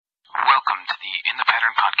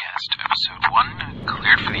Pattern Podcast, Episode 1,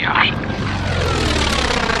 Cleared for the Option.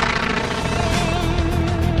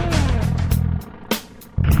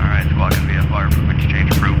 Alright, squad can be a fireproof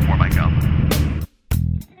exchange approved for Mike Alpha.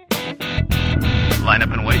 Line up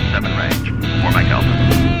and wait, 7 range, for Mike Alpha.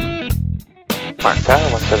 Mark Tower,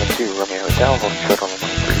 172, Romeo Hotel, hold short on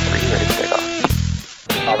 133, ready to take off.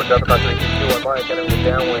 Albert Delta, Crossing 221 Mike, entering the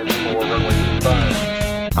downwind for runway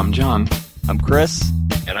 25. I'm John. I'm Chris.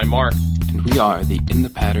 And I'm Mark. And we are the In the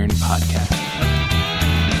Pattern Podcast.